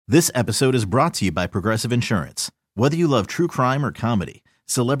This episode is brought to you by Progressive Insurance. Whether you love true crime or comedy,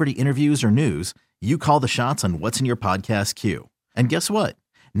 celebrity interviews or news, you call the shots on what's in your podcast queue. And guess what?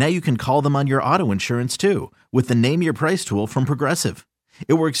 Now you can call them on your auto insurance too with the Name Your Price tool from Progressive.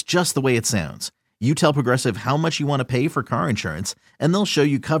 It works just the way it sounds. You tell Progressive how much you want to pay for car insurance, and they'll show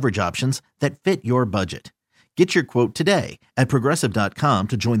you coverage options that fit your budget. Get your quote today at Progressive.com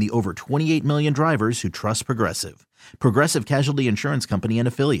to join the over 28 million drivers who trust Progressive. Progressive Casualty Insurance Company and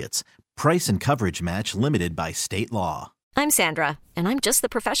Affiliates. Price and coverage match limited by state law. I'm Sandra, and I'm just the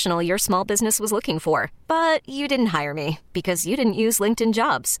professional your small business was looking for. But you didn't hire me because you didn't use LinkedIn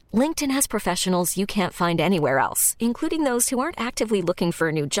Jobs. LinkedIn has professionals you can't find anywhere else, including those who aren't actively looking for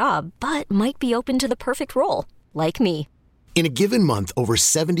a new job, but might be open to the perfect role, like me. In a given month, over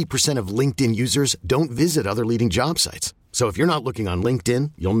 70% of LinkedIn users don't visit other leading job sites. So if you're not looking on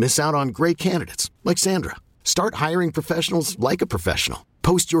LinkedIn, you'll miss out on great candidates like Sandra. Start hiring professionals like a professional.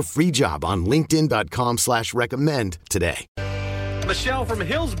 Post your free job on linkedin.com/recommend today. Michelle from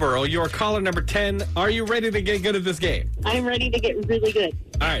Hillsborough, you're caller number 10. Are you ready to get good at this game? I'm ready to get really good.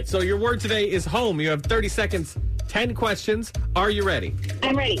 All right, so your word today is home. You have 30 seconds, 10 questions. Are you ready?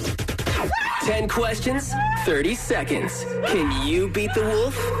 I'm ready. 10 questions, 30 seconds. Can you beat the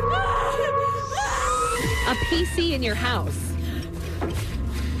wolf? A PC in your house.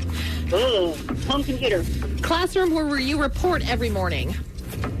 Oh, home computer. Classroom where you report every morning.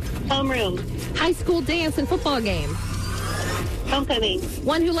 Homeroom. High school dance and football game. Homecoming.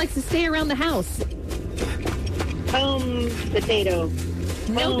 One who likes to stay around the house. Home potato.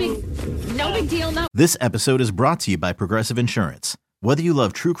 No big deal. No. This episode is brought to you by Progressive Insurance. Whether you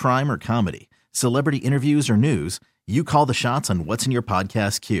love true crime or comedy, celebrity interviews or news, you call the shots on what's in your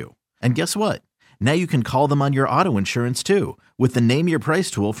podcast queue. And guess what? Now you can call them on your auto insurance too with the Name Your Price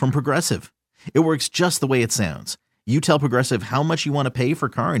tool from Progressive. It works just the way it sounds. You tell Progressive how much you want to pay for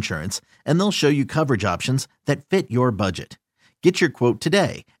car insurance, and they'll show you coverage options that fit your budget. Get your quote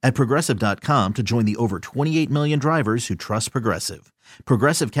today at Progressive.com to join the over 28 million drivers who trust Progressive.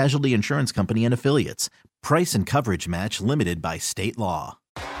 Progressive Casualty Insurance Company and Affiliates. Price and coverage match limited by state law.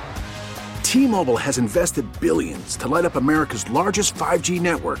 T-Mobile has invested billions to light up America's largest 5G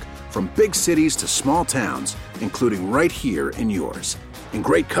network, from big cities to small towns, including right here in yours. And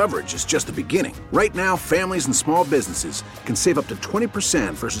great coverage is just the beginning. Right now, families and small businesses can save up to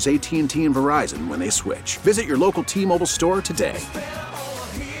 20% versus AT&T and Verizon when they switch. Visit your local T-Mobile store today.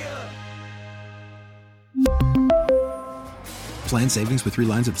 Plan savings with 3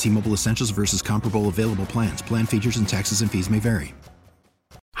 lines of T-Mobile Essentials versus comparable available plans. Plan features and taxes and fees may vary.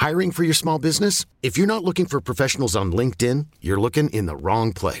 Hiring for your small business? If you're not looking for professionals on LinkedIn, you're looking in the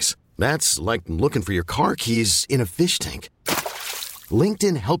wrong place. That's like looking for your car keys in a fish tank.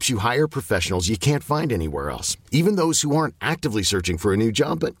 LinkedIn helps you hire professionals you can't find anywhere else, even those who aren't actively searching for a new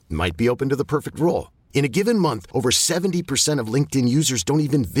job but might be open to the perfect role. In a given month, over 70% of LinkedIn users don't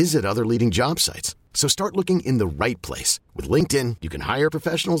even visit other leading job sites. So start looking in the right place. With LinkedIn, you can hire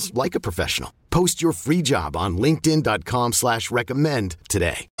professionals like a professional. Post your free job on linkedin.com/recommend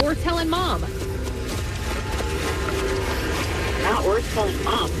today. Or telling mom. Not worth telling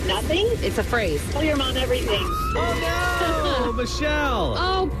mom. Nothing? It's a phrase. Tell your mom everything. Oh, no, Michelle.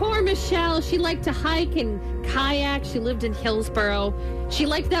 Oh, poor Michelle. She liked to hike and kayak. She lived in Hillsborough. She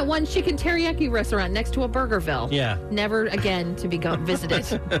liked that one chicken teriyaki restaurant next to a Burgerville. Yeah. Never again to be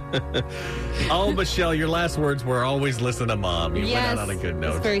visited. Oh, Michelle, your last words were always listen to mom. You went out on a good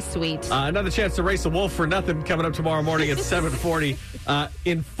note. It's very sweet. Another chance to race a wolf for nothing coming up tomorrow morning at 7:40.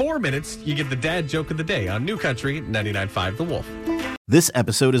 In 4 minutes, you get the dad joke of the day on New Country 99.5 The Wolf. This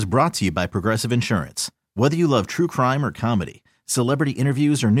episode is brought to you by Progressive Insurance. Whether you love true crime or comedy, celebrity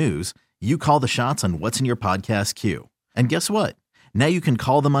interviews or news, you call the shots on what's in your podcast queue. And guess what? Now you can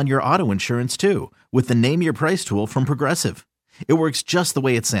call them on your auto insurance too with the Name Your Price tool from Progressive. It works just the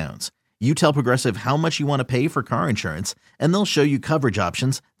way it sounds. You tell Progressive how much you want to pay for car insurance, and they'll show you coverage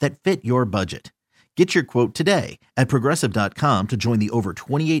options that fit your budget. Get your quote today at Progressive.com to join the over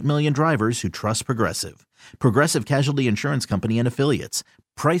 28 million drivers who trust Progressive. Progressive Casualty Insurance Company and Affiliates.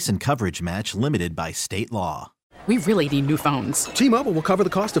 Price and coverage match limited by state law. We really need new phones. T-Mobile will cover the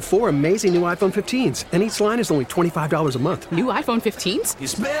cost of 4 amazing new iPhone 15s, and each line is only $25 a month. New iPhone 15s?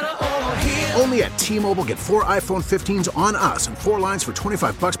 It's better over here. Only at T-Mobile, get 4 iPhone 15s on us and 4 lines for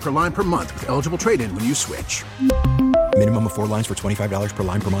 $25 per line per month with eligible trade-in when you switch. Minimum of 4 lines for $25 per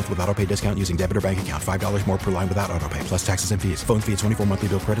line per month with autopay discount using debit or bank account. $5 more per line without autopay, plus taxes and fees. Phone fee at 24 monthly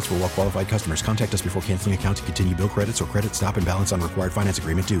bill credits for well-qualified customers. Contact us before canceling account to continue bill credits or credit stop and balance on required finance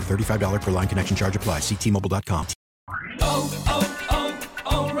agreement due. $35 per line connection charge applies. See T-Mobile.com.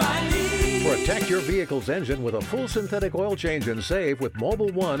 O'Reilly. For a Protect your vehicle's engine with a full synthetic oil change and save with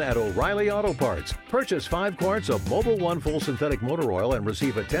Mobil 1 at O'Reilly Auto Parts. Purchase 5 quarts of Mobil 1 full synthetic motor oil and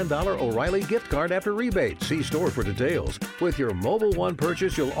receive a $10 O'Reilly gift card after rebate. See store for details. With your Mobil 1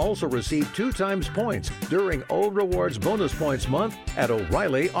 purchase, you'll also receive 2 times points during O Rewards Bonus Points Month at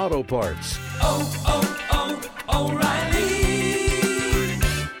O'Reilly Auto Parts.